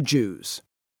be on the Jews."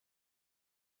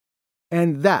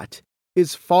 And that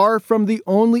is far from the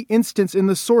only instance in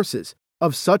the sources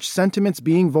of such sentiments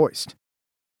being voiced.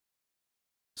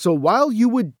 So while you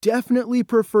would definitely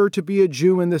prefer to be a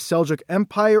Jew in the Seljuk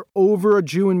Empire over a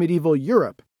Jew in medieval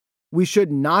Europe, we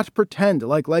should not pretend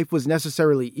like life was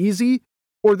necessarily easy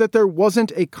or that there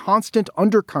wasn't a constant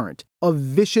undercurrent of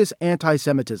vicious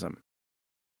anti-Semitism.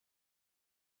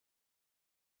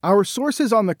 Our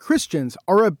sources on the Christians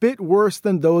are a bit worse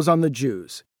than those on the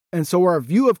Jews, and so our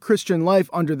view of Christian life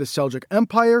under the Seljuk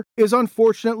Empire is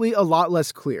unfortunately a lot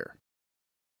less clear.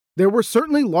 There were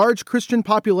certainly large Christian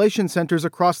population centers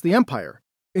across the empire,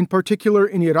 in particular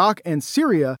in Iraq and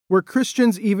Syria, where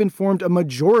Christians even formed a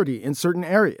majority in certain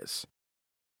areas.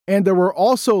 And there were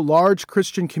also large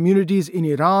Christian communities in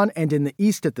Iran and in the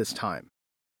East at this time.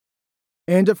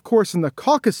 And of course, in the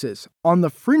Caucasus, on the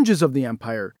fringes of the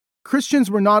empire, Christians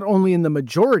were not only in the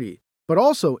majority, but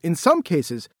also, in some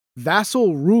cases,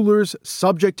 vassal rulers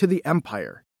subject to the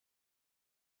empire.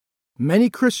 Many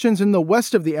Christians in the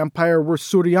west of the empire were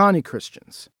Suryani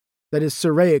Christians, that is,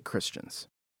 Syriac Christians,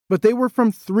 but they were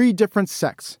from three different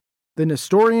sects: the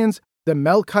Nestorians, the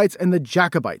Melkites, and the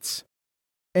Jacobites.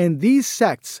 And these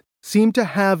sects seem to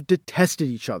have detested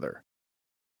each other.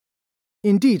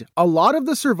 Indeed, a lot of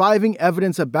the surviving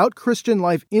evidence about Christian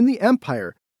life in the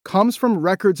empire comes from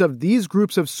records of these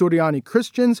groups of Suryani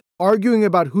Christians arguing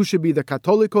about who should be the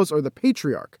Catholicos or the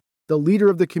Patriarch, the leader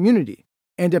of the community,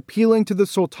 and appealing to the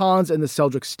sultans and the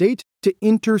Seljuk state to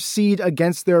intercede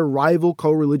against their rival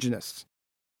co-religionists.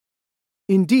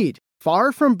 Indeed,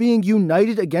 far from being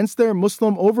united against their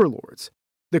Muslim overlords,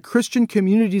 the Christian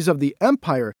communities of the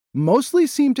empire mostly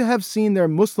seem to have seen their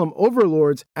Muslim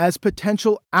overlords as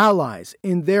potential allies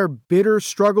in their bitter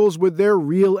struggles with their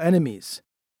real enemies,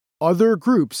 other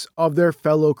groups of their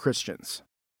fellow Christians.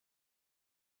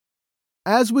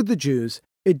 As with the Jews,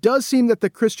 it does seem that the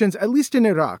Christians, at least in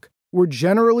Iraq, were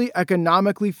generally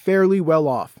economically fairly well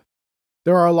off.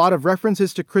 There are a lot of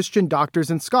references to Christian doctors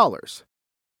and scholars.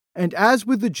 And as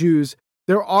with the Jews,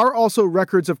 there are also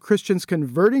records of Christians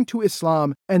converting to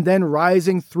Islam and then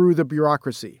rising through the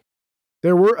bureaucracy.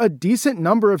 There were a decent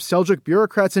number of Seljuk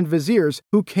bureaucrats and viziers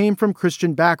who came from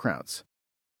Christian backgrounds.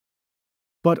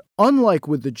 But unlike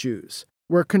with the Jews,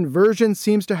 where conversion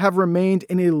seems to have remained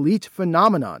an elite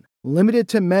phenomenon limited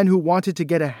to men who wanted to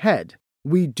get ahead,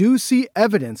 we do see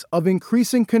evidence of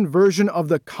increasing conversion of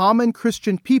the common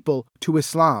Christian people to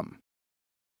Islam.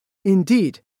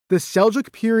 Indeed, the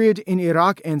Seljuk period in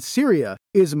Iraq and Syria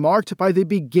is marked by the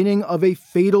beginning of a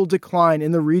fatal decline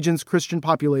in the region's Christian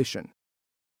population.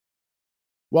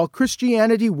 While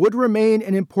Christianity would remain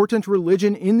an important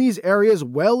religion in these areas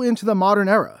well into the modern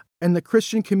era, and the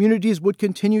Christian communities would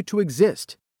continue to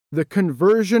exist, the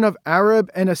conversion of Arab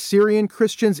and Assyrian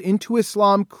Christians into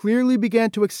Islam clearly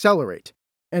began to accelerate,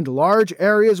 and large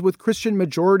areas with Christian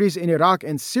majorities in Iraq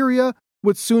and Syria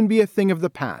would soon be a thing of the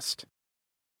past.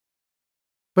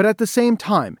 But at the same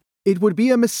time, it would be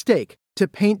a mistake to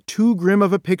paint too grim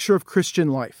of a picture of Christian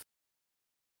life.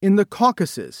 In the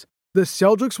Caucasus, the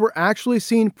Seljuks were actually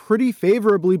seen pretty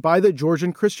favorably by the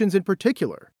Georgian Christians in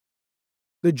particular.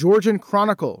 The Georgian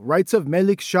Chronicle writes of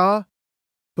Melik Shah,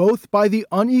 both by the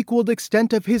unequaled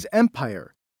extent of his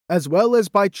empire, as well as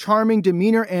by charming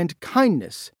demeanor and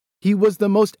kindness, he was the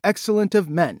most excellent of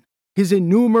men. His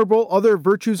innumerable other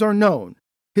virtues are known,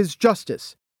 his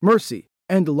justice, mercy,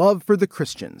 and love for the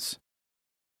Christians.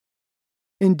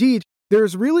 Indeed, there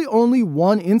is really only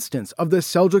one instance of the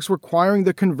Seljuks requiring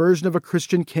the conversion of a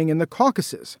Christian king in the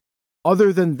Caucasus.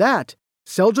 Other than that,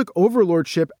 Seljuk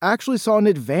overlordship actually saw an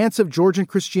advance of Georgian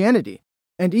Christianity,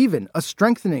 and even a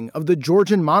strengthening of the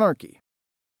Georgian monarchy.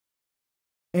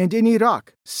 And in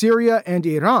Iraq, Syria, and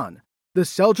Iran, the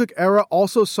Seljuk era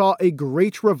also saw a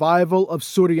great revival of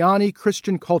Suryani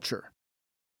Christian culture.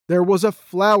 There was a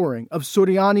flowering of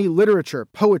Suryani literature,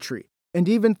 poetry, and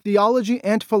even theology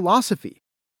and philosophy.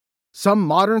 Some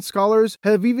modern scholars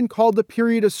have even called the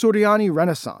period a Suryani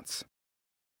Renaissance.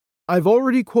 I've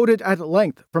already quoted at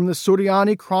length from the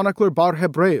Suriani chronicler Bar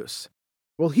Hebreus.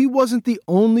 Well, he wasn't the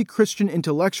only Christian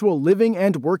intellectual living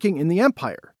and working in the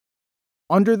empire.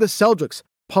 Under the Seljuks,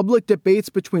 public debates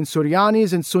between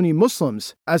Surianis and Sunni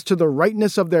Muslims as to the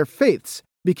rightness of their faiths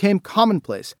became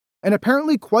commonplace and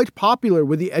apparently quite popular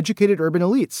with the educated urban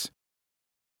elites.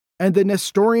 And the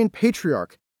Nestorian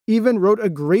patriarch even wrote a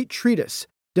great treatise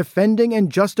defending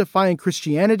and justifying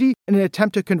Christianity in an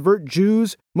attempt to convert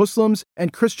Jews, Muslims,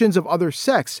 and Christians of other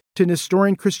sects to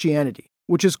Nestorian Christianity,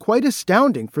 which is quite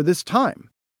astounding for this time.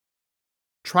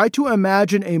 Try to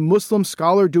imagine a Muslim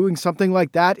scholar doing something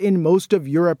like that in most of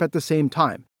Europe at the same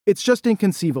time. It's just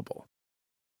inconceivable.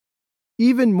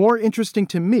 Even more interesting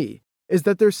to me is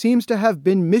that there seems to have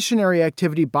been missionary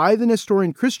activity by the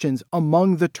Nestorian Christians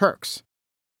among the Turks.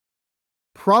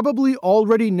 Probably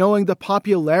already knowing the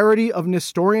popularity of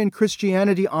Nestorian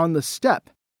Christianity on the steppe,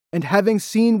 and having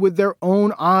seen with their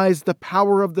own eyes the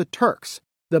power of the Turks,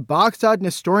 the Baghdad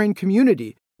Nestorian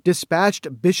community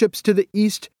dispatched bishops to the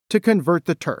east to convert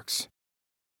the Turks.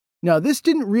 Now, this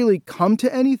didn't really come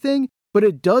to anything, but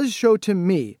it does show to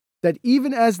me that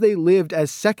even as they lived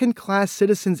as second-class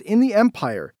citizens in the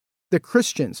empire, the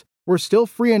Christians were still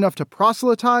free enough to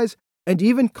proselytize and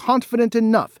even confident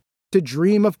enough to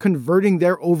dream of converting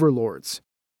their overlords.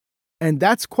 And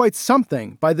that's quite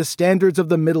something by the standards of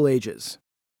the Middle Ages.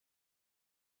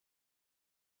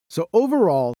 So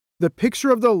overall, the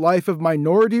picture of the life of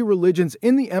minority religions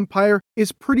in the empire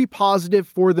is pretty positive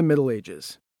for the Middle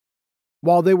Ages.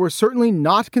 While they were certainly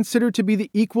not considered to be the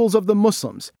equals of the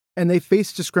Muslims, and they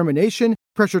faced discrimination,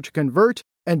 pressure to convert,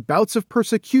 and bouts of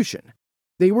persecution,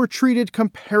 they were treated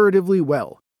comparatively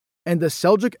well, and the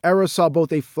Seljuk era saw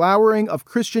both a flowering of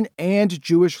Christian and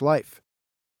Jewish life,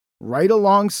 right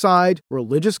alongside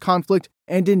religious conflict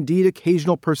and indeed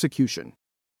occasional persecution.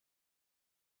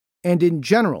 And in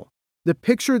general, the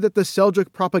picture that the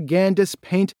Seljuk propagandists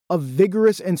paint of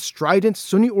vigorous and strident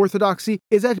Sunni orthodoxy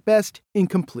is at best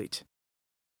incomplete.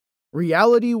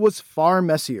 Reality was far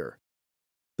messier.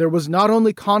 There was not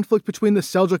only conflict between the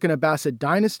Seljuk and Abbasid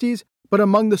dynasties, but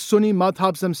among the Sunni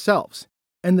Madhhabs themselves,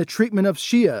 and the treatment of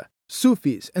Shia,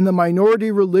 Sufis, and the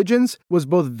minority religions was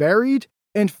both varied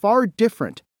and far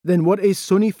different than what a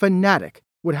Sunni fanatic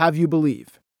would have you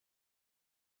believe.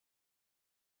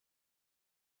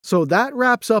 So that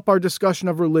wraps up our discussion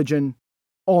of religion,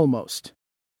 almost.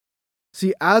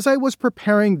 See, as I was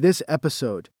preparing this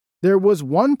episode, there was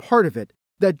one part of it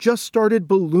that just started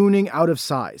ballooning out of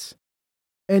size.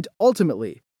 And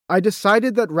ultimately, I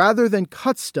decided that rather than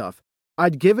cut stuff,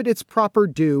 I'd give it its proper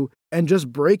due and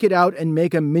just break it out and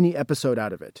make a mini episode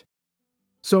out of it.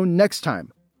 So next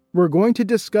time, we're going to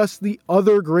discuss the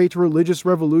other great religious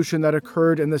revolution that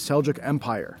occurred in the Seljuk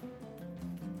Empire.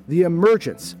 The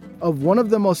emergence of one of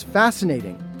the most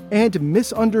fascinating and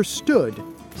misunderstood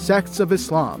sects of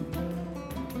Islam,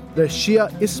 the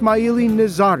Shia Ismaili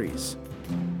Nizaris,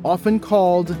 often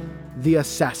called the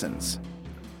Assassins.